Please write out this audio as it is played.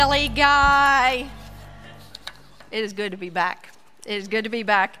Kelly guy. It is good to be back. It is good to be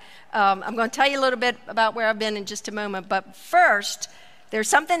back. I'm going to tell you a little bit about where I've been in just a moment, but first, there's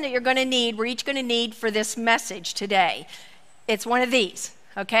something that you're going to need, we're each going to need for this message today. It's one of these,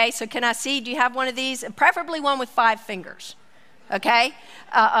 okay? So can I see, do you have one of these? Preferably one with 5 fingers, okay?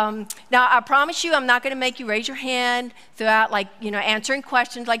 Now, I promise you I'm not going to make you raise your hand throughout, answering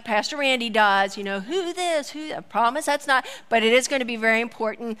questions like Pastor Randy does, who this, who, I promise that's not, but it is going to be very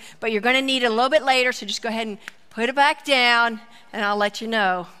important, but you're going to need it a little bit later, so just go ahead and put it back down, and I'll let you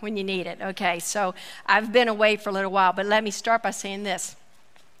know when you need it. Okay, so I've been away for a little while, but let me start by saying this.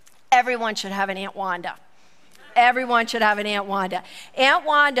 Everyone should have an Aunt Wanda. Everyone should have an Aunt Wanda. Aunt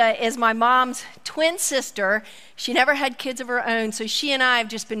Wanda is my mom's twin sister. She never had kids of her own, so she and I have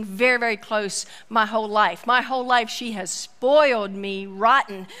just been very, very close my whole life. My whole life, she has spoiled me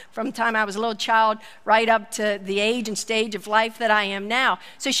rotten from the time I was a little child right up to the age and stage of life that I am now.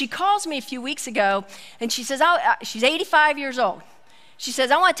 So she calls me a few weeks ago, and she says, she's 85 years old. She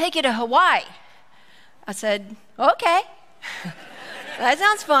says, I want to take you to Hawaii. I said, okay. That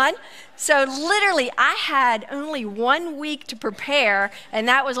sounds fun. So literally, I had only 1 week to prepare, and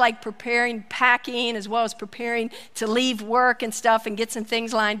that was like preparing, packing, as well as preparing to leave work and stuff and get some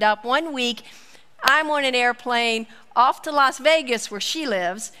things lined up. 1 week, I'm on an airplane off to Las Vegas, where she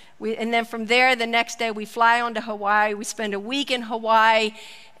lives, and then from there, the next day, we fly on to Hawaii. We spend a week in Hawaii,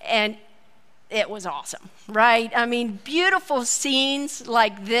 and it was awesome, right? I mean, beautiful scenes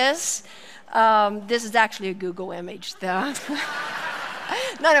like this. This is actually a Google image, though.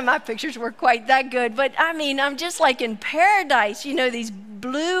 None of my pictures were quite that good, but I mean, I'm just like in paradise, these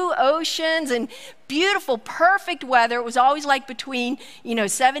blue oceans and beautiful, perfect weather. It was always like between,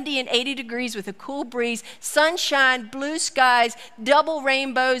 70 and 80 degrees with a cool breeze, sunshine, blue skies, double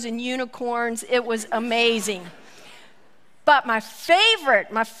rainbows and unicorns. It was amazing. But my favorite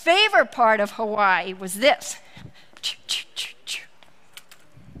part of Hawaii was this.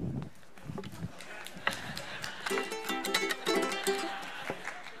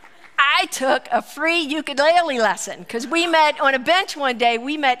 I took a free ukulele lesson because we met on a bench one day.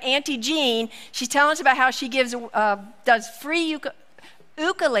 We met Auntie Jean. She's telling us about how she does free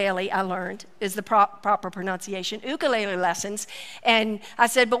ukulele, I learned is the proper pronunciation, ukulele lessons. And I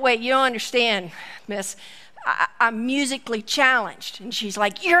said, but wait, you don't understand, miss. I'm musically challenged. And she's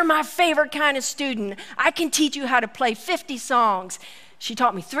like, you're my favorite kind of student. I can teach you how to play 50 songs. She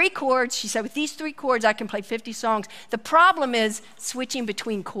taught me 3 chords. She said, with these 3 chords, I can play 50 songs. The problem is switching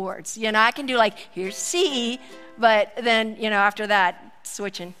between chords. I can do here's C, but then, after that,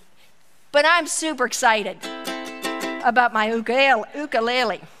 switching. But I'm super excited about my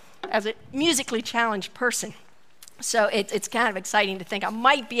ukulele as a musically challenged person. So it's kind of exciting to think I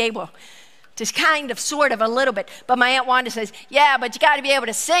might be able to sort of a little bit. But my Aunt Wanda says, yeah, but you got to be able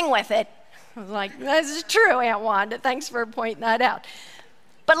to sing with it. I was like, this is true, Aunt Wanda. Thanks for pointing that out.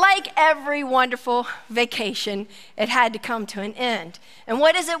 But like every wonderful vacation, it had to come to an end. And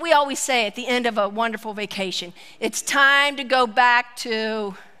what is it we always say at the end of a wonderful vacation? It's time to go back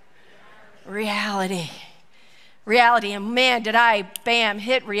to reality. Reality. And man, did I,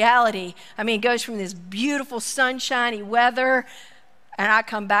 hit reality. I mean, it goes from this beautiful sunshiny weather, and I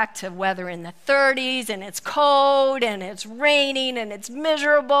come back to weather in the 30s, and it's cold, and it's raining, and it's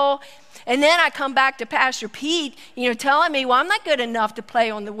miserable. And then I come back to Pastor Pete, telling me, well, I'm not good enough to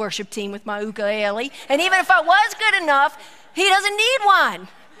play on the worship team with my ukulele. And even if I was good enough, he doesn't need one.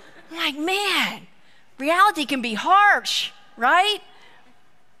 I'm like, man, reality can be harsh, right?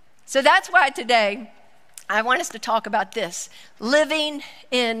 So that's why today I want us to talk about this, living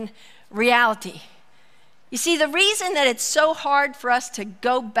in reality. You see, the reason that it's so hard for us to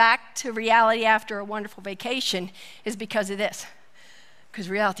go back to reality after a wonderful vacation is because of this. Because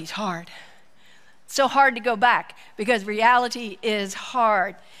reality's hard. It's so hard to go back because reality is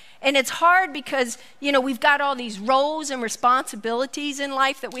hard. And it's hard because, we've got all these roles and responsibilities in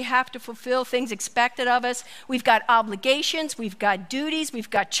life that we have to fulfill, things expected of us. We've got obligations, we've got duties,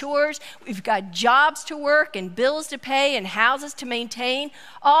 we've got chores, we've got jobs to work and bills to pay and houses to maintain.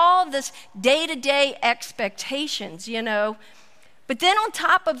 All this day-to-day expectations, But then on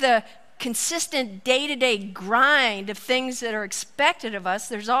top of the consistent day-to-day grind of things that are expected of us,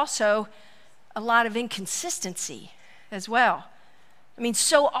 there's also a lot of inconsistency as well. I mean,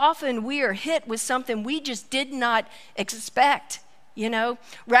 so often we are hit with something we just did not expect,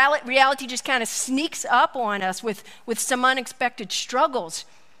 Reality just kind of sneaks up on us with some unexpected struggles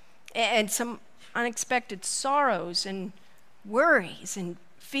and some unexpected sorrows and worries and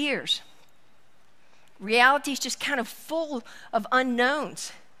fears. Reality is just kind of full of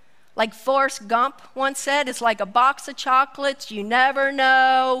unknowns. Like Forrest Gump once said, it's like a box of chocolates. You never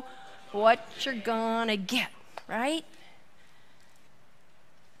know what you're gonna get, right?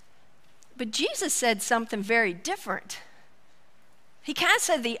 But Jesus said something very different. He kind of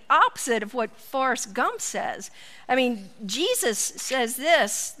said the opposite of what Forrest Gump says. I mean, Jesus says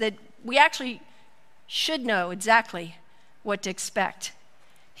this, that we actually should know exactly what to expect.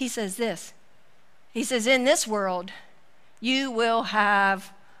 He says this. He says, in this world, you will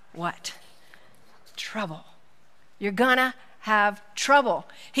have what? Trouble. You're gonna have trouble.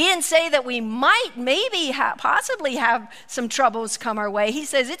 He didn't say that we might, maybe, possibly have some troubles come our way. He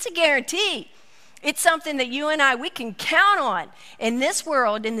says it's a guarantee. It's something that you and I, we can count on in this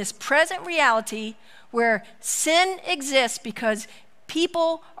world, in this present reality where sin exists, because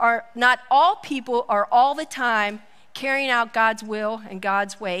not all people are all the time carrying out God's will and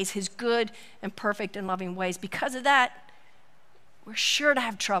God's ways, his good and perfect and loving ways. Because of that, we're sure to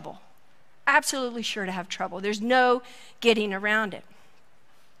have trouble. Absolutely sure to have trouble. There's no getting around it.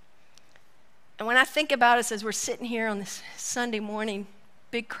 And when I think about us as we're sitting here on this Sunday morning,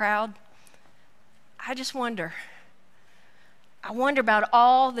 big crowd, I just wonder. I wonder about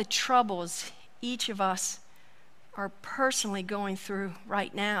all the troubles each of us are personally going through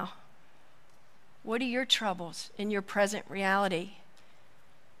right now. What are your troubles in your present reality?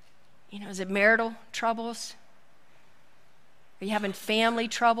 Is it marital troubles? Are you having family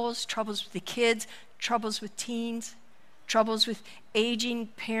troubles, troubles with the kids, troubles with teens, troubles with aging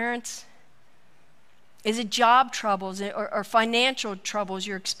parents? Is it job troubles or financial troubles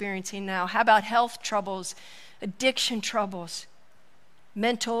you're experiencing now? How about health troubles, addiction troubles,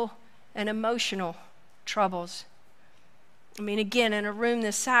 mental and emotional troubles? I mean, again, in a room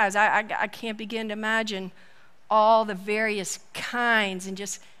this size, I can't begin to imagine all the various kinds and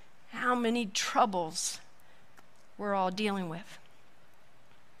just how many troubles we're all dealing with.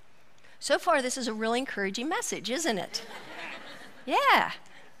 So far, this is a really encouraging message, isn't it? Yeah.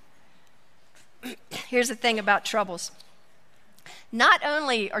 Here's the thing about troubles. Not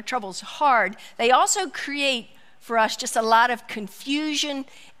only are troubles hard, they also create for us just a lot of confusion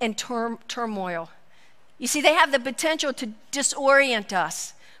and turmoil. You see, they have the potential to disorient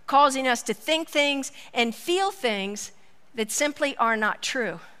us, causing us to think things and feel things that simply are not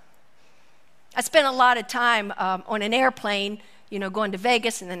true. I spent a lot of time on an airplane, going to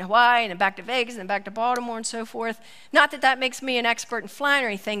Vegas and then Hawaii and then back to Vegas and then back to Baltimore and so forth. Not that that makes me an expert in flying or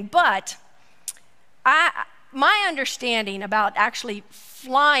anything, but my understanding about actually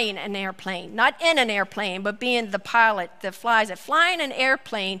flying an airplane, not in an airplane, but being the pilot that flies it, flying an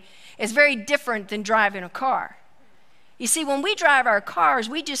airplane is very different than driving a car. You see, when we drive our cars,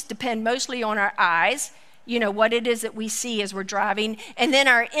 we just depend mostly on our eyes, what it is that we see as we're driving, and then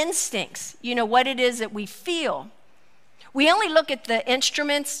our instincts, what it is that we feel. We only look at the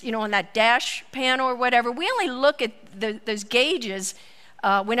instruments, on that dash panel or whatever. We only look at those gauges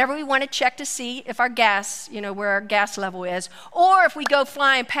whenever we want to check to see if our gas, where our gas level is, or if we go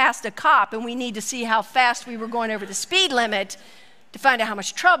flying past a cop and we need to see how fast we were going over the speed limit to find out how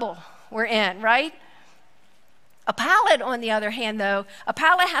much trouble we're in, right? A pilot, on the other hand, though, a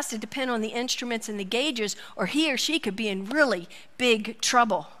pilot has to depend on the instruments and the gauges, or he or she could be in really big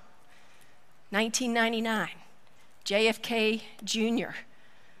trouble. 1999, JFK Jr.,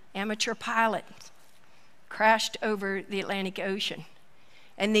 amateur pilot, crashed over the Atlantic Ocean.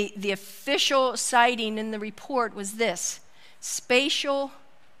 And the official citing in the report was this: spatial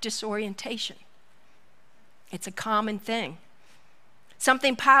disorientation. It's a common thing.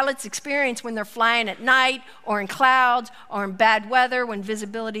 Something pilots experience when they're flying at night or in clouds or in bad weather when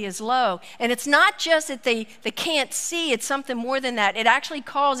visibility is low. And it's not just that they can't see, it's something more than that. It actually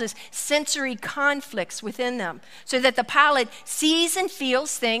causes sensory conflicts within them so that the pilot sees and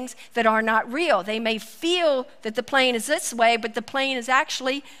feels things that are not real. They may feel that the plane is this way, but the plane is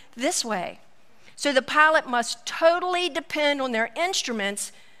actually this way. So the pilot must totally depend on their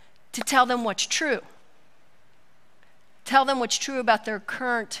instruments to tell them what's true. Tell them what's true about their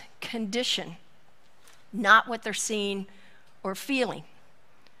current condition, not what they're seeing or feeling.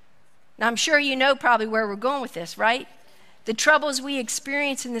 Now, I'm sure you know probably where we're going with this, right? The troubles we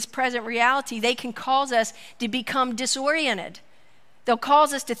experience in this present reality, they can cause us to become disoriented. They'll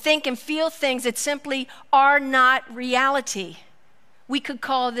cause us to think and feel things that simply are not reality. We could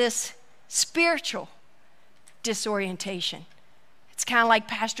call this spiritual disorientation. It's kind of like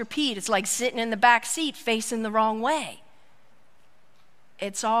Pastor Pete. It's like sitting in the back seat facing the wrong way.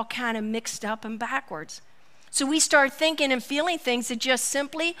 It's all kind of mixed up and backwards. So we start thinking and feeling things that just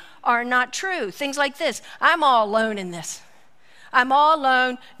simply are not true. Things like this: I'm all alone in this. I'm all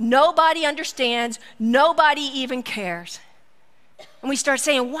alone. Nobody understands. Nobody even cares. And we start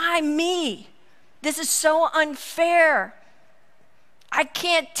saying, why me? This is so unfair. I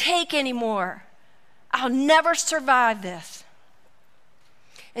can't take anymore. I'll never survive this.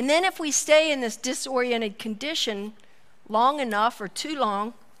 And then if we stay in this disoriented condition long enough or too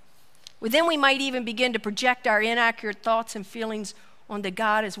long, well, then we might even begin to project our inaccurate thoughts and feelings onto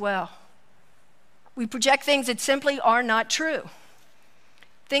God as well. We project things that simply are not true.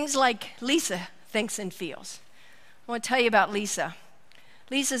 Things like Lisa thinks and feels. I want to tell you about Lisa.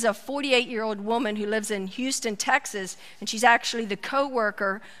 Lisa's a 48-year-old woman who lives in Houston, Texas, and she's actually the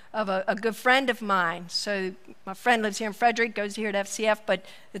co-worker of a good friend of mine. So my friend lives here in Frederick, goes here at FCF, but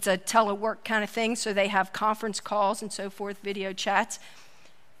it's a telework kind of thing, so they have conference calls and so forth, video chats.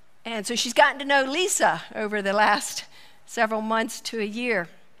 And so she's gotten to know Lisa over the last several months to a year.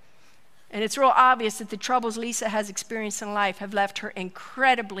 And it's real obvious that the troubles Lisa has experienced in life have left her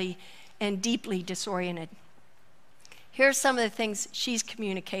incredibly and deeply disoriented. Here's some of the things she's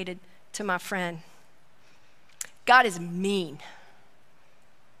communicated to my friend. God is mean.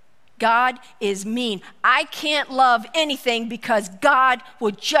 God is mean. I can't love anything because God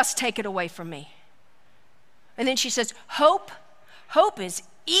will just take it away from me. And then she says, hope is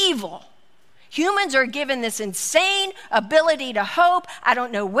evil. Humans are given this insane ability to hope. I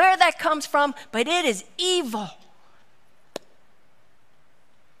don't know where that comes from, but it is evil.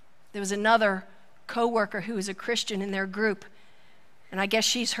 There was another co-worker who was a Christian in their group, and I guess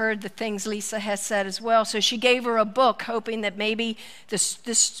she's heard the things Lisa has said as well. So she gave her a book, hoping that maybe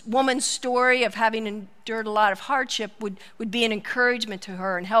this woman's story of having endured a lot of hardship would be an encouragement to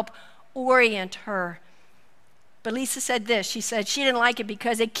her and help orient her. But Lisa said this. She said she didn't like it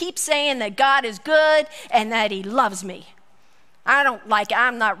because it keeps saying that God is good and that he loves me. I don't like it.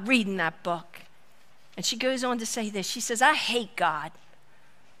 I'm not reading that book. And she goes on to say this. She says, I hate God.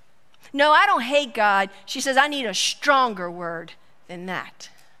 No, I don't hate God. She says, I need a stronger word than that.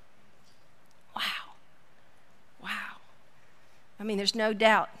 Wow. Wow. I mean, there's no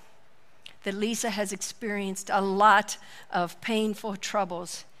doubt that Lisa has experienced a lot of painful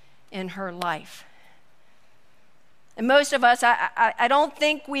troubles in her life. And most of us, I don't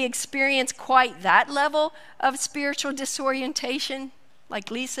think we experience quite that level of spiritual disorientation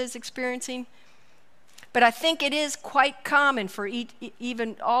like Lisa is experiencing. But I think it is quite common for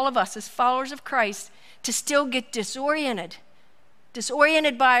even all of us as followers of Christ to still get disoriented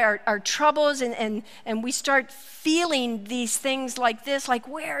by our troubles, and we start feeling these things like this, like,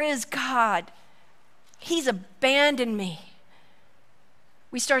 where is God? He's abandoned me.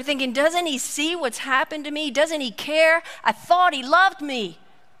 We start thinking, doesn't he see what's happened to me? Doesn't he care? I thought he loved me.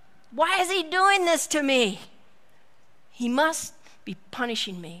 Why is he doing this to me? He must be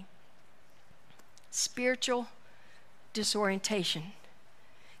punishing me. Spiritual disorientation.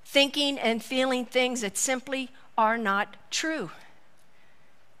 Thinking and feeling things that simply are not true.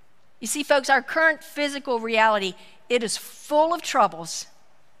 You see, folks, our current physical reality, it is full of troubles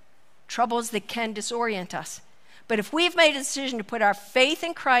that can disorient us. But if we've made a decision to put our faith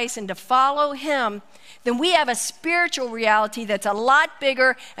in Christ and to follow him, then we have a spiritual reality that's a lot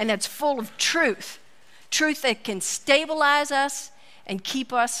bigger and that's full of truth. Truth that can stabilize us and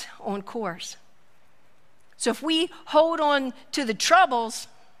keep us on course. So if we hold on to the troubles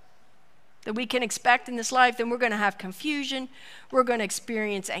that we can expect in this life, then we're going to have confusion. We're going to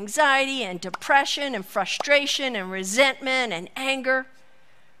experience anxiety and depression and frustration and resentment and anger.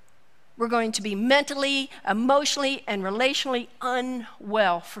 We're going to be mentally, emotionally, and relationally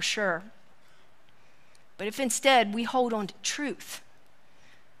unwell for sure. But if instead we hold on to truth,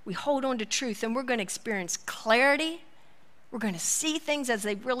 then we're going to experience clarity. We're going to see things as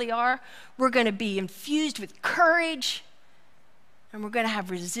they really are. We're going to be infused with courage. And we're going to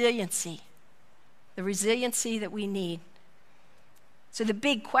have resiliency, the resiliency that we need. So the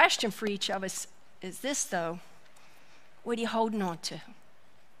big question for each of us is this, though. What are you holding on to?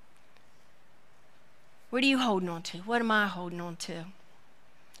 What are you holding on to? What am I holding on to?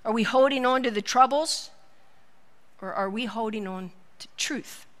 Are we holding on to the troubles? Or are we holding on to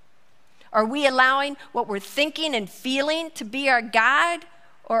truth? Are we allowing what we're thinking and feeling to be our guide?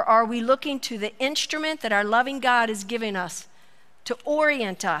 Or are we looking to the instrument that our loving God is giving us to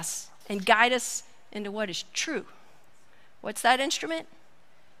orient us and guide us into what is true? What's that instrument?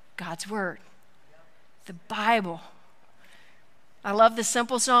 God's Word, the Bible. I love the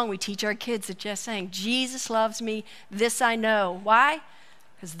simple song we teach our kids that just sang, Jesus loves me, this I know. Why?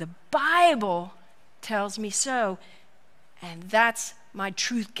 Because the Bible tells me so, and that's my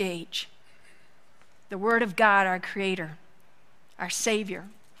truth gauge. The Word of God, our Creator, our Savior,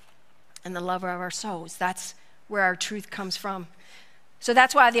 and the lover of our souls. That's where our truth comes from. So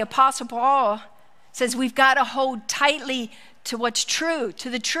that's why the Apostle Paul says we've got to hold tightly to what's true, to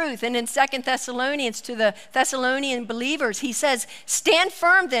the truth. And in 2 Thessalonians, to the Thessalonian believers, he says, stand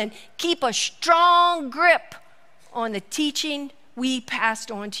firm then, keep a strong grip on the teaching we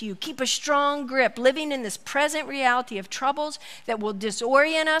passed on to you. Keep a strong grip, living in this present reality of troubles that will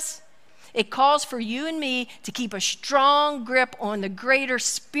disorient us. It calls for you and me to keep a strong grip on the greater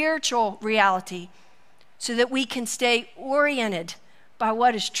spiritual reality so that we can stay oriented by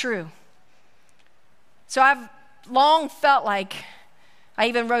what is true. So I've long felt like, I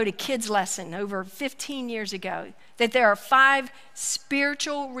even wrote a kids lesson over 15 years ago, that there are 5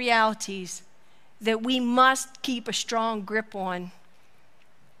 spiritual realities that we must keep a strong grip on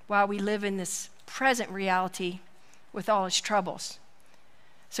while we live in this present reality with all its troubles.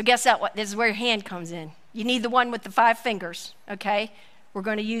 So guess what? This is where your hand comes in. You need the one with the 5 fingers, okay? We're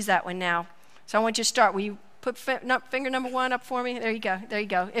going to use that one now. So I want you to start. Will you put finger number 1 up for me? There you go. There you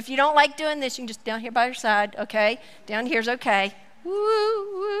go. If you don't like doing this, you can just down here by your side, okay? Down here's okay. Woo,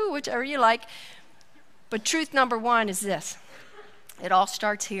 woo, whichever you like. But truth number 1 is this. It all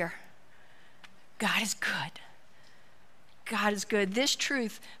starts here. God is good. God is good. This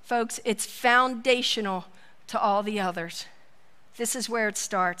truth, folks, it's foundational to all the others. This is where it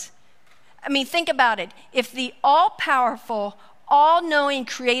starts. I mean, think about it. If the all-powerful, all-knowing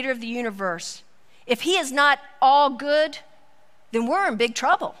creator of the universe, if he is not all good, then we're in big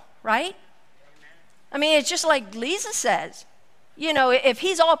trouble, right? I mean, it's just like Lisa says. You know, if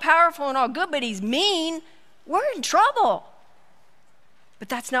he's all-powerful and all good, but he's mean, we're in trouble. But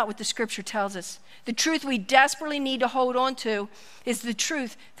that's not what the scripture tells us. The truth we desperately need to hold on to is the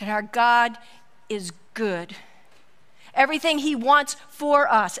truth that our God is good. Everything he wants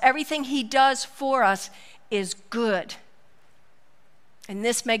for us, everything he does for us is good. And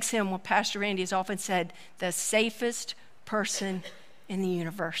this makes him, what Pastor Randy has often said, the safest person in the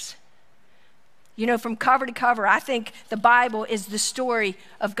universe. You know, from cover to cover, I think the Bible is the story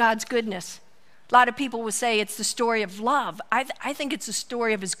of God's goodness. A lot of people would say it's the story of love. I think it's the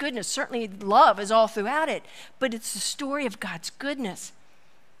story of his goodness. Certainly love is all throughout it, but it's the story of God's goodness.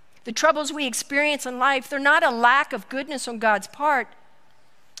 The troubles we experience in life, they're not a lack of goodness on God's part.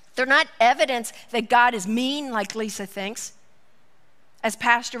 They're not evidence that God is mean, like Lisa thinks. As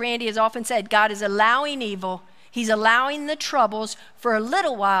Pastor Randy has often said, God is allowing evil. He's allowing the troubles for a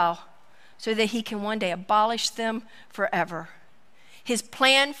little while so that he can one day abolish them forever. His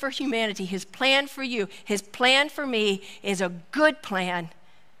plan for humanity, his plan for you, his plan for me is a good plan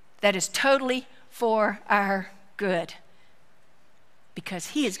that is totally for our good. Because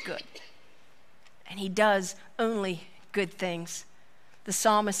he is good. And he does only good things. The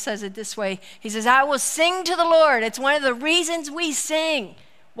psalmist says it this way. He says, I will sing to the Lord. It's one of the reasons we sing.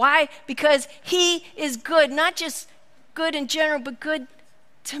 Why? Because he is good. Not just good in general, but good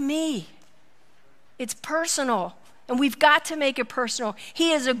to me. It's personal. And we've got to make it personal.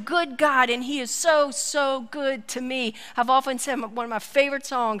 He is a good God, and he is so, so good to me. I've often said one of my favorite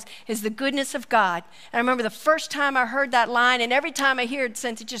songs is The Goodness of God. And I remember the first time I heard that line, and every time I hear it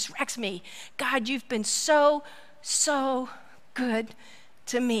since, it just wrecks me. God, you've been so, so good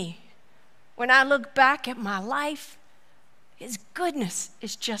to me. When I look back at my life, his goodness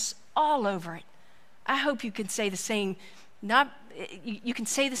is just all over it. I hope you can say the same. You can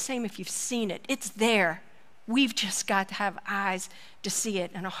say the same if you've seen it. It's there. We've just got to have eyes to see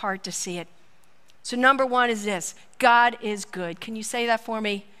it and a heart to see it. So number 1 is this. God is good. Can you say that for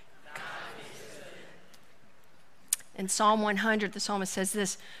me? God is good. In Psalm 100, the psalmist says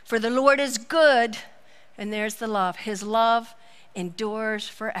this, for the Lord is good, and there's the love. His love endures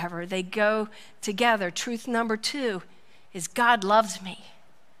forever. They go together. Truth number 2 is God loves me.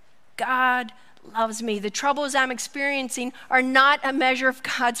 God loves me. The troubles I'm experiencing are not a measure of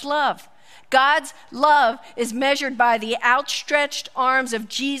God's love. God's love is measured by the outstretched arms of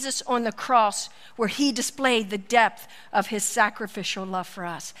Jesus on the cross, where he displayed the depth of his sacrificial love for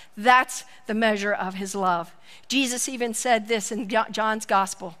us. That's the measure of his love. Jesus even said this in John's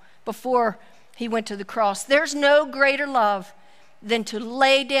gospel before he went to the cross. There's no greater love than to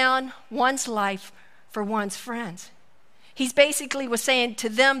lay down one's life for one's friends. He's basically was saying to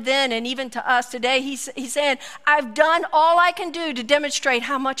them then and even to us today, he's saying, I've done all I can do to demonstrate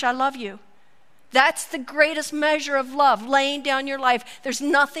how much I love you. That's the greatest measure of love, laying down your life. There's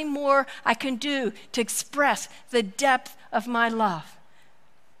nothing more I can do to express the depth of my love.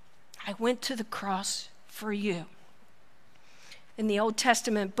 I went to the cross for you. In the Old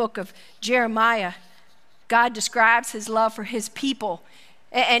Testament book of Jeremiah, God describes his love for his people.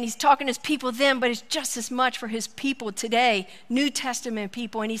 And he's talking to his people then, but it's just as much for his people today, New Testament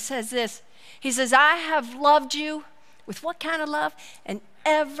people. And he says this, he says, I have loved you with what kind of love? An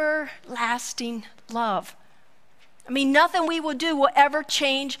everlasting love. I mean, nothing we will do will ever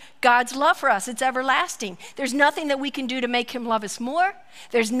change God's love for us. It's everlasting. There's nothing that we can do to make him love us more.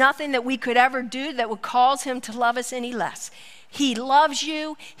 There's nothing that we could ever do that would cause him to love us any less. He loves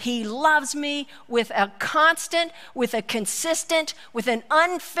you. He loves me with a constant, with a consistent, with an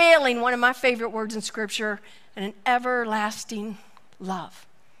unfailing, one of my favorite words in Scripture, and an everlasting love.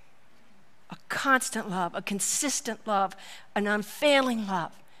 A constant love, a consistent love, an unfailing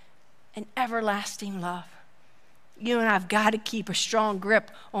love, an everlasting love. You and I have got to keep a strong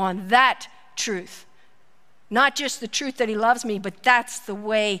grip on that truth. Not just the truth that he loves me, but that's the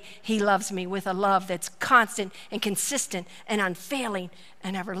way he loves me, with a love that's constant and consistent and unfailing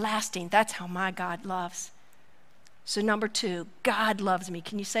and everlasting. That's how my God loves. So number 2, God loves me.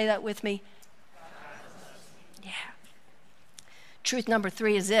 Can you say that with me? Yeah. Truth number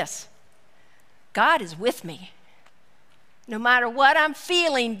 3 is this. God is with me. No matter what I'm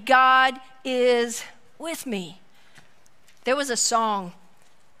feeling, God is with me. There was a song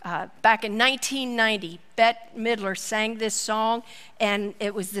back in 1990. Bette Midler sang this song, and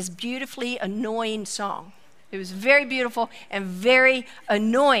it was this beautifully annoying song. It was very beautiful and very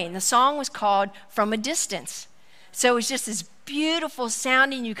annoying. The song was called From a Distance. So it was just this beautiful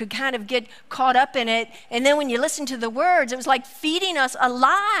sounding. You could kind of get caught up in it. And then when you listen to the words, it was like feeding us a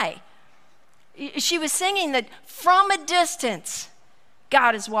lie. She was singing that from a distance,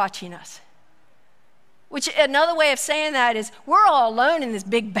 God is watching us. Which another way of saying that is we're all alone in this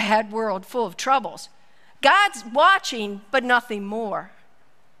big bad world full of troubles. God's watching, but nothing more.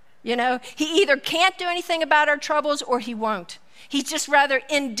 You know, he either can't do anything about our troubles or he won't. He's just rather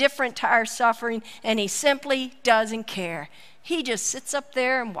indifferent to our suffering, and he simply doesn't care. He just sits up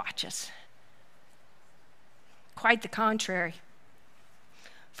there and watches. Quite the contrary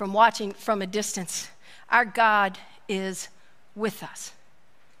from watching from a distance. Our God is with us.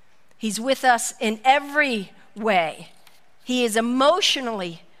 He's with us in every way. He is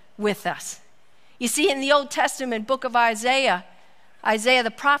emotionally with us. You see, in the Old Testament book of Isaiah, Isaiah the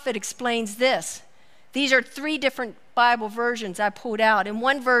prophet explains this. These are 3 different Bible versions I pulled out. In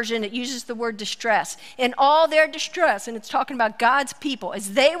one version, it uses the word distress. In all their distress, and it's talking about God's people,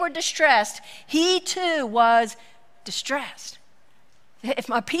 as they were distressed, he too was distressed. If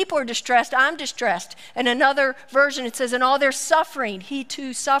my people are distressed, I'm distressed. In another version, it says, in all their suffering, he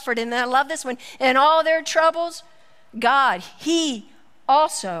too suffered. And then I love this one. In all their troubles, God, he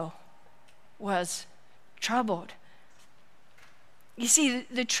also was troubled. You see,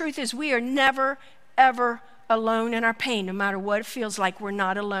 the truth is we are never, ever alone in our pain. No matter what it feels like, we're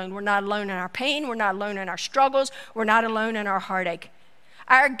not alone. We're not alone in our pain. We're not alone in our struggles. We're not alone in our heartache.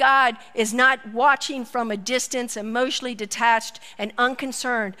 Our God is not watching from a distance, emotionally detached and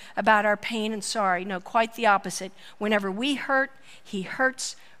unconcerned about our pain and sorrow. No, quite the opposite. Whenever we hurt, he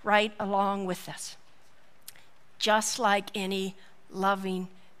hurts right along with us. Just like any loving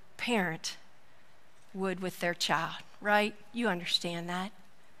parent would with their child, right? You understand that.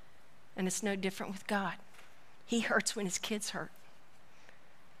 And it's no different with God. He hurts when his kids hurt.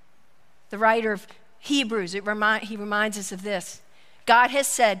 The writer of Hebrews, he reminds us of this. God has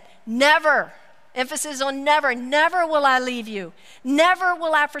said, never, emphasis on never, never will I leave you. Never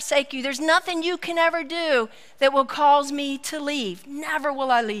will I forsake you. There's nothing you can ever do that will cause me to leave. Never will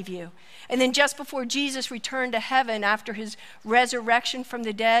I leave you. And then just before Jesus returned to heaven after his resurrection from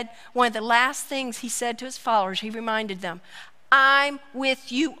the dead, one of the last things he said to his followers, he reminded them, I'm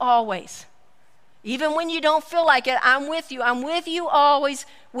with you always. Even when you don't feel like it, I'm with you. I'm with you always.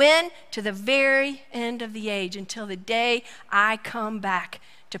 When? To the very end of the age, until the day I come back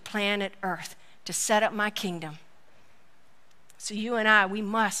to planet Earth to set up my kingdom. So you and I, we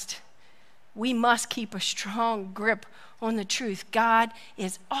must keep a strong grip on the truth. God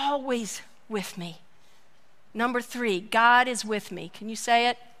is always with me. Number 3, God is with me. Can you say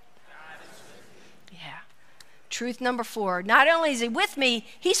it? God is with me. Yeah. Truth number 4, not only is he with me,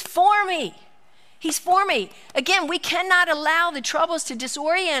 he's for me. He's for me. Again, we cannot allow the troubles to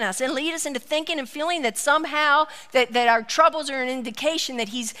disorient us and lead us into thinking and feeling that somehow that our troubles are an indication that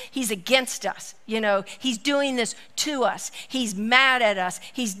he's against us. You know, he's doing this to us. He's mad at us.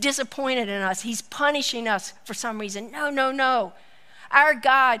 He's disappointed in us. He's punishing us for some reason. No, no, no. Our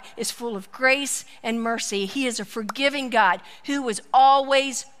God is full of grace and mercy. He is a forgiving God who was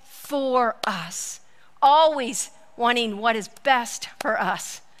always for us, always wanting what is best for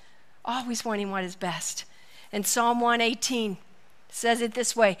us. Always wanting what is best. And Psalm 118 says it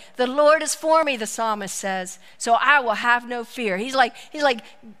this way. The Lord is for me, the psalmist says, so I will have no fear. He's like,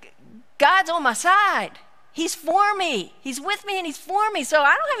 God's on my side. He's for me. He's with me and he's for me. So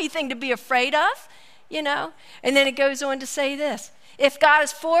I don't have anything to be afraid of, you know. And then it goes on to say this. If God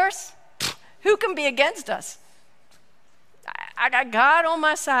is for us, who can be against us? I got God on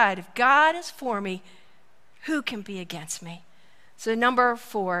my side. If God is for me, who can be against me? So number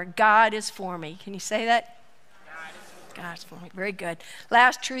 4, God is for me. Can you say that? God is for me. Very good.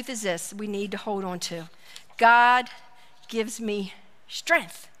 Last truth is this we need to hold on to. God gives me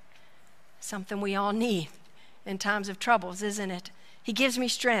strength. Something we all need in times of troubles, isn't it? He gives me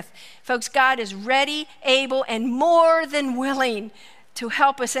strength. Folks, God is ready, able, and more than willing to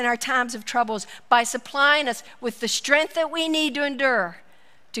help us in our times of troubles by supplying us with the strength that we need to endure,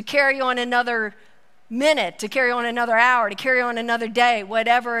 to carry on another minute, to carry on another hour, to carry on another day,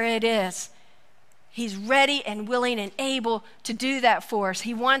 whatever it is. He's ready and willing and able to do that for us.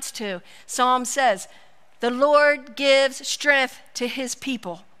 He wants to. Psalm says, the Lord gives strength to his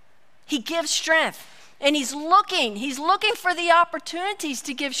people. He gives strength. And he's looking for the opportunities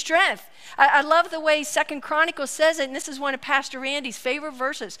to give strength. I love the way 2 Chronicles says it, and this is one of Pastor Randy's favorite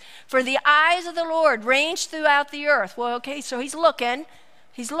verses. For the eyes of the Lord range throughout the earth. Well, okay, so he's looking.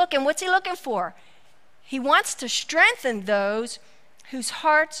 What's he looking for? He wants to strengthen those whose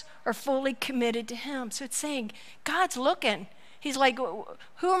hearts are fully committed to him. So it's saying, God's looking. He's like,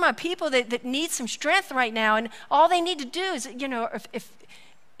 who are my people that need some strength right now? And all they need to do is,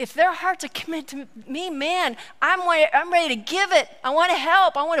 if their hearts are committed to me, man, I'm ready to give it. I want to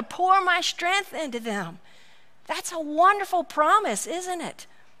help. I want to pour my strength into them. That's a wonderful promise, isn't it?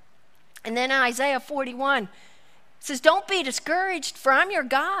 And then in Isaiah 41, it says, don't be discouraged, for I'm your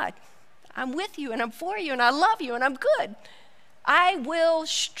God. I'm with you, and I'm for you, and I love you, and I'm good. I will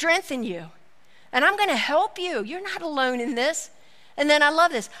strengthen you, and I'm going to help you. You're not alone in this. And then I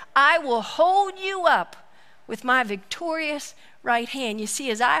love this. I will hold you up with my victorious right hand. You see,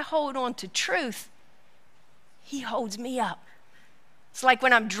 as I hold on to truth, he holds me up. It's like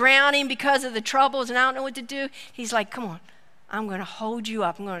when I'm drowning because of the troubles and I don't know what to do. He's like, come on, I'm going to hold you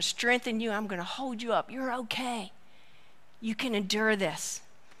up. I'm going to strengthen you. I'm going to hold you up. You're okay. You can endure this.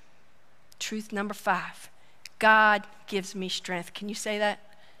 Truth number 5, God gives me strength. Can you say that?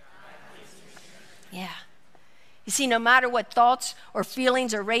 Yeah. You see, no matter what thoughts or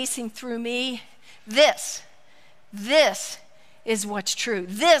feelings are racing through me, this is what's true.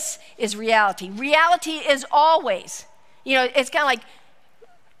 This is reality. Reality is always, it's kind of like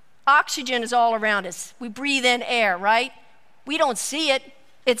oxygen is all around us. We breathe in air, right? We don't see it.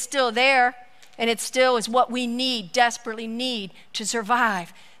 It's still there, and it still is what we need, desperately need to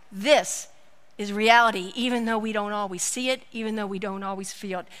survive. This is reality, even though we don't always see it, even though we don't always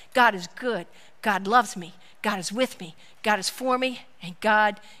feel it. God is good. God loves me. God is with me. God is for me, and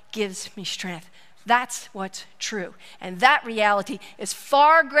God gives me strength. That's what's true. And that reality is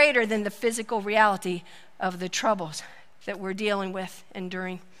far greater than the physical reality of the troubles that we're dealing with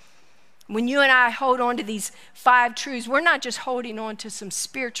enduring. When you and I hold on to these 5 truths, we're not just holding on to some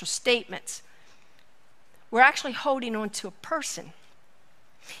spiritual statements. We're actually holding on to a person.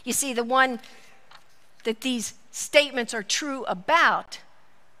 You see, the one that these statements are true about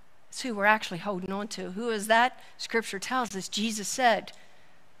is who we're actually holding on to. Who is that? Scripture tells us. Jesus said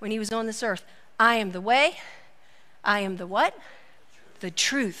when he was on this earth, I am the way, I am the what? The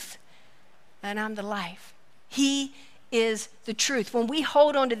truth, and I'm the life. He is the truth. When we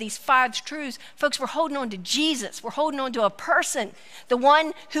hold on to these 5 truths, folks, we're holding on to Jesus. We're holding on to a person, the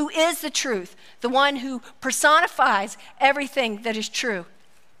one who is the truth, the one who personifies everything that is true.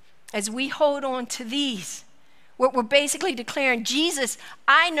 As we hold on to these, we're basically declaring, Jesus,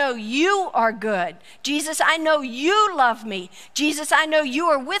 I know you are good. Jesus, I know you love me. Jesus, I know you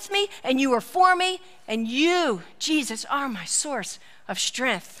are with me and you are for me, and you, Jesus, are my source of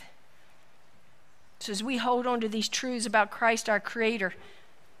strength. So as we hold on to these truths about Christ, our Creator,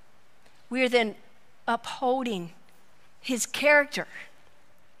 we are then upholding his character.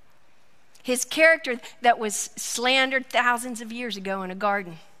 His character that was slandered thousands of years ago in a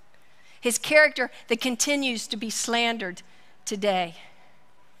garden. His character that continues to be slandered today.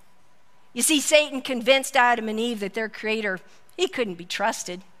 You see, Satan convinced Adam and Eve that their Creator, he couldn't be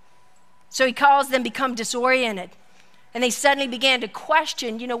trusted. So he caused them to become disoriented. And they suddenly began to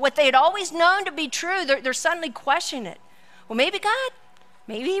question, what they had always known to be true. They're suddenly questioning it. Well, maybe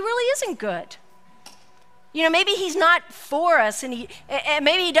maybe he really isn't good. Maybe he's not for us, and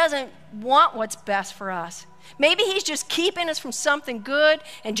maybe he doesn't want what's best for us. Maybe he's just keeping us from something good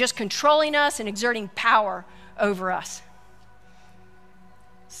and just controlling us and exerting power over us.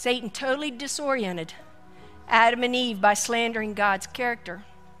 Satan totally disoriented Adam and Eve by slandering God's character.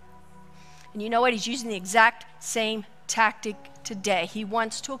 And you know what? He's using the exact same tactic today. He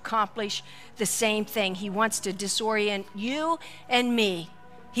wants to accomplish the same thing. He wants to disorient you and me.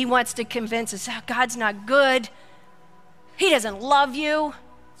 He wants to convince us, God's not good. He doesn't love you.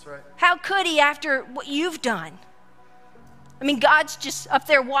 That's right. How could he after what you've done? I mean, God's just up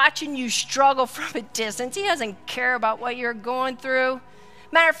there watching you struggle from a distance. He doesn't care about what you're going through.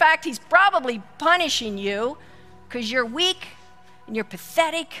 Matter of fact, he's probably punishing you because you're weak and you're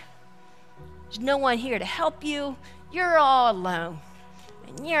pathetic. There's no one here to help you. You're all alone,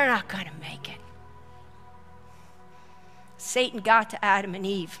 and you're not going to make it. Satan got to Adam and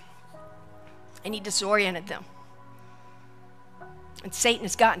Eve, and he disoriented them. And Satan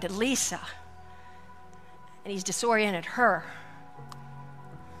has gotten to Lisa, and he's disoriented her.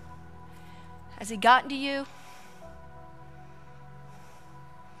 Has he gotten to you? You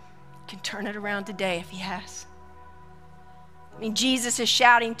can turn it around today if he has. I mean, Jesus is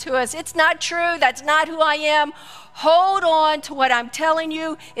shouting to us, it's not true, that's not who I am. Hold on to what I'm telling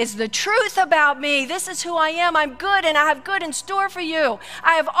you is the truth about me. This is who I am. I'm good, and I have good in store for you.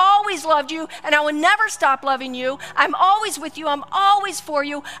 I have always loved you, and I will never stop loving you. I'm always with you. I'm always for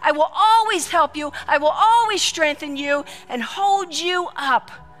you. I will always help you. I will always strengthen you and hold you up.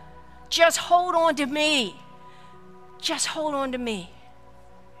 Just hold on to me. Just hold on to me.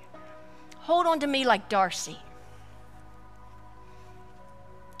 Hold on to me like Darcy.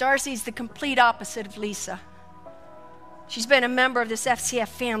 Darcy's the complete opposite of Lisa. She's been a member of this FCF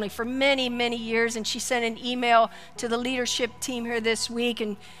family for many, many years, and she sent an email to the leadership team here this week,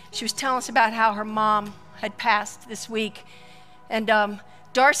 and she was telling us about how her mom had passed this week. And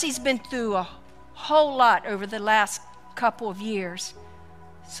Darcy's been through a whole lot over the last couple of years.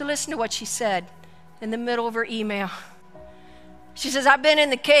 So listen to what she said in the middle of her email. She says, I've been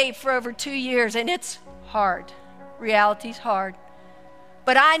in the cave for over 2 years, and it's hard. Reality's hard.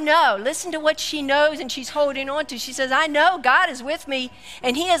 But I know, listen to what she knows and she's holding on to. She says, I know God is with me,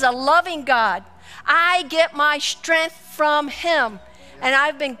 and he is a loving God. I get my strength from him, and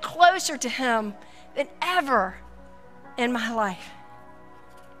I've been closer to him than ever in my life.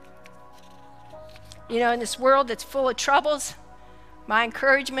 You know, in this world that's full of troubles, my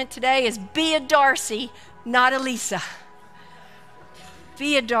encouragement today is be a Darcy, not a Lisa.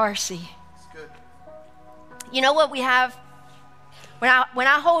 Be a Darcy. You know what we have? When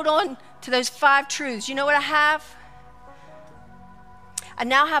I hold on to those 5 truths, you know what I have? I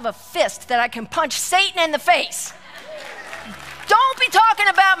now have a fist that I can punch Satan in the face. Don't be talking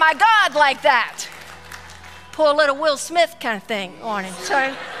about my God like that. Pull a little Will Smith kind of thing on him.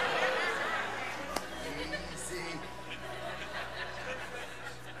 Sorry.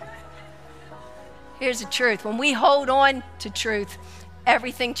 Here's the truth. When we hold on to truth,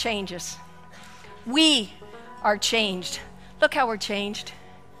 everything changes. We are changed. Look how we're changed.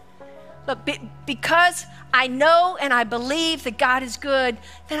 Look, because I know and I believe that God is good,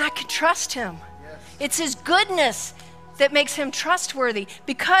 then I can trust him. Yes. It's his goodness that makes him trustworthy.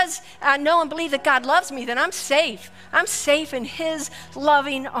 Because I know and believe that God loves me, then I'm safe. I'm safe in his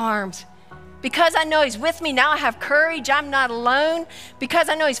loving arms. Because I know he's with me, now I have courage. I'm not alone. Because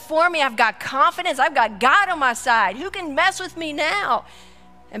I know he's for me, I've got confidence. I've got God on my side. Who can mess with me now?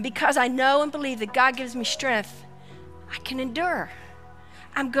 And because I know and believe that God gives me strength, I can endure.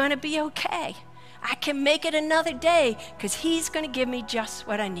 I'm going to be okay. I can make it another day because he's going to give me just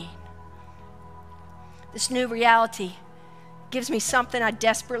what I need. This new reality gives me something I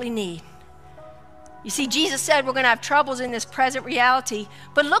desperately need. You see, Jesus said we're going to have troubles in this present reality,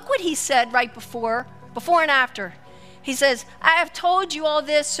 but look what he said right before and after. He says, I have told you all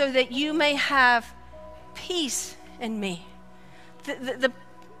this so that you may have peace in me. The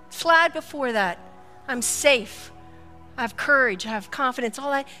slide before that, I'm safe. I have courage, I have confidence,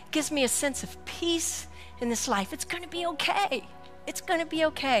 all that gives me a sense of peace in this life. It's going to be okay. It's going to be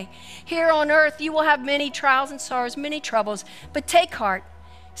okay. Here on earth, you will have many trials and sorrows, many troubles, but take heart.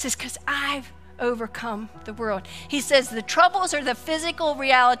 He says, because I've overcome the world. He says the troubles are the physical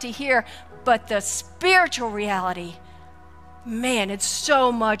reality here, but the spiritual reality, man, it's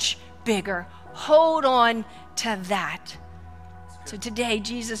so much bigger. Hold on to that. So today,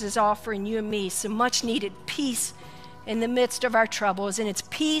 Jesus is offering you and me some much needed peace in the midst of our troubles, and it's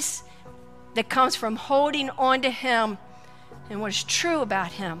peace that comes from holding on to him and what is true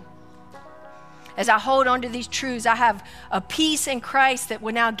about him. As I hold on to these truths, I have a peace in Christ that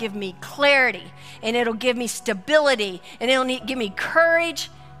will now give me clarity, and it'll give me stability, and it'll give me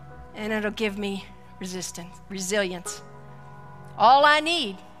courage, and it'll give me resilience. All I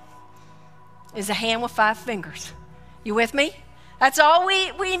need is a hand with 5 fingers. You with me? That's all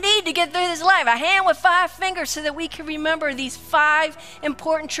we need to get through this life, a hand with 5 fingers so that we can remember these 5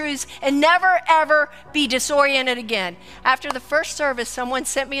 important truths and never, ever be disoriented again. After the first service, someone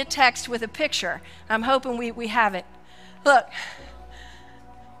sent me a text with a picture. I'm hoping we have it. Look,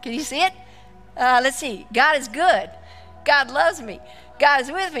 can you see it? Let's see. God is good. God loves me. God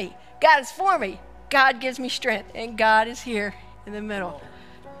is with me. God is for me. God gives me strength, and God is here in the middle.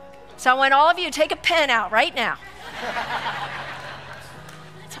 So I want all of you to take a pen out right now.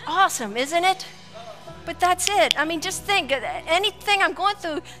 It's awesome, isn't it? But that's it. I mean, just think, anything I'm going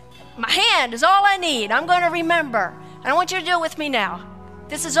through, my hand is all I need. I'm going to remember. And I want you to do it with me now.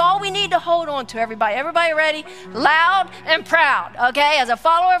 This is all we need to hold on to, everybody. Everybody ready? Loud and proud, okay? As a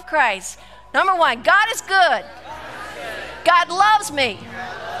follower of Christ. Number one, God is good. God loves me.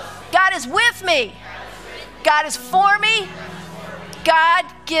 God is with me. God is for me. God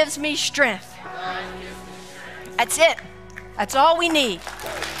gives me strength. That's it. That's all we need.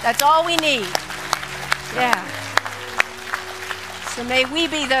 That's all we need. Yeah. So may we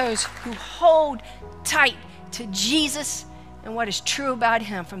be those who hold tight to Jesus and what is true about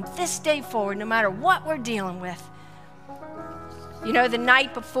him from this day forward, no matter what we're dealing with. You know, the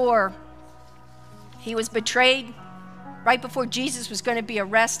night before he was betrayed, right before Jesus was going to be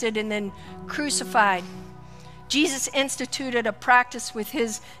arrested and then crucified, Jesus instituted a practice with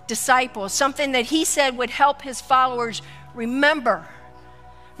his disciples, something that he said would help his followers remember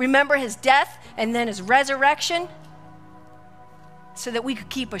his death and then his resurrection, so that we could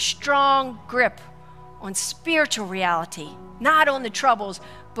keep a strong grip on spiritual reality, not on the troubles,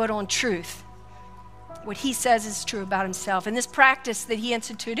 but on truth. What he says is true about himself. And this practice that he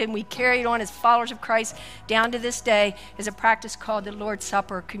instituted and we carried on as followers of Christ down to this day is a practice called the Lord's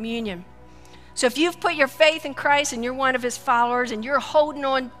Supper, communion. So if you've put your faith in Christ and you're one of his followers and you're holding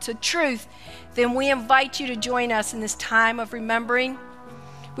on to truth, then we invite you to join us in this time of remembering.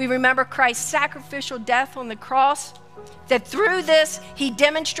 We remember Christ's sacrificial death on the cross, that through this he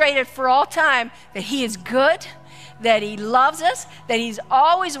demonstrated for all time that he is good, that he loves us, that he's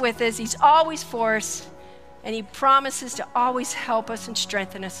always with us, he's always for us, and he promises to always help us and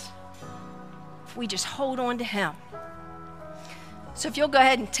strengthen us if we just hold on to him. So if you'll go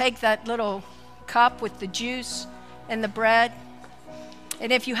ahead and take that little cup with the juice and the bread,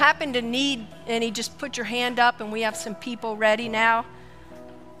 and if you happen to need any, just put your hand up and we have some people ready now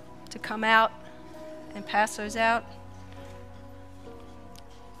to come out and pass those out.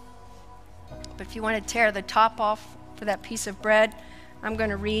 But if you want to tear the top off for that piece of bread, I'm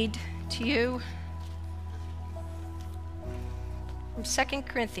going to read to you from 2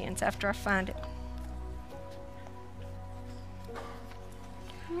 Corinthians after I find it.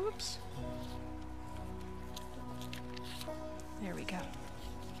 Oops. There we go.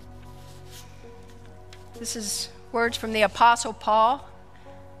 This is words from the Apostle Paul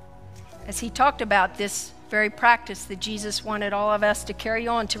as he talked about this very practice that Jesus wanted all of us to carry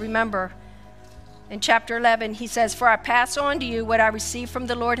on, to remember. In chapter 11, he says, "For I pass on to you what I received from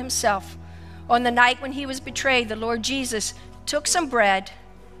the Lord himself. On the night when he was betrayed, the Lord Jesus took some bread.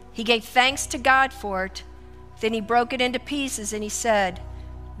 He gave thanks to God for it. Then he broke it into pieces and he said,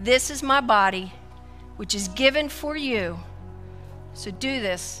 'This is my body, which is given for you. So do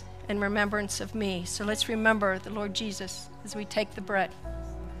this in remembrance of me.'" So let's remember the Lord Jesus as we take the bread.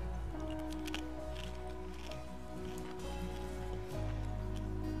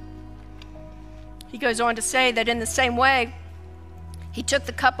 He goes on to say that in the same way, he took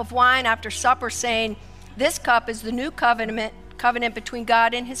the cup of wine after supper, saying, "This cup is the new covenant between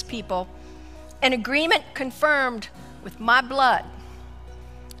God and his people, an agreement confirmed with my blood.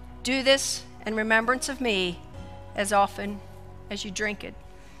 Do this in remembrance of me as often as you drink it."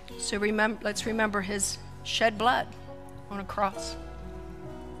 So let's remember his shed blood on a cross.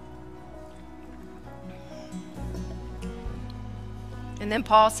 And then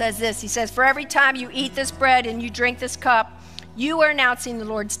Paul says this. He says, "For every time you eat this bread and you drink this cup, you are announcing the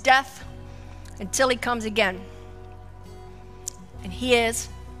Lord's death until he comes again." And he is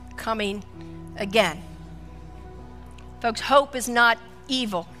coming again. Folks, hope is not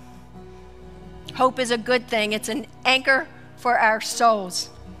evil. Hope is a good thing. It's an anchor for our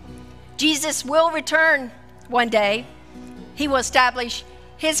souls. Jesus will return one day. He will establish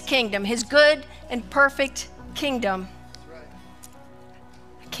his kingdom, his good and perfect kingdom.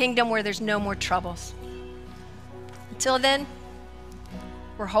 A kingdom where there's no more troubles. Until then,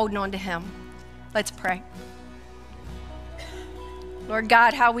 we're holding on to him. Let's pray. Lord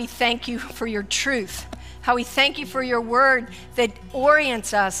God, how we thank you for your truth. How we thank you for your word that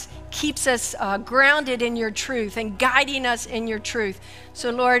orients us, keeps us grounded in your truth and guiding us in your truth. So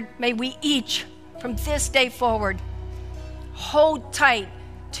Lord, may we each from this day forward hold tight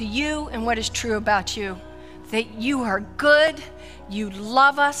to you and what is true about you. That you are good, you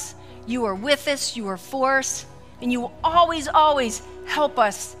love us, you are with us, you are for us, and you will always, always help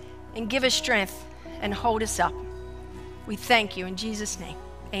us and give us strength and hold us up. We thank you in Jesus' name.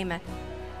 Amen.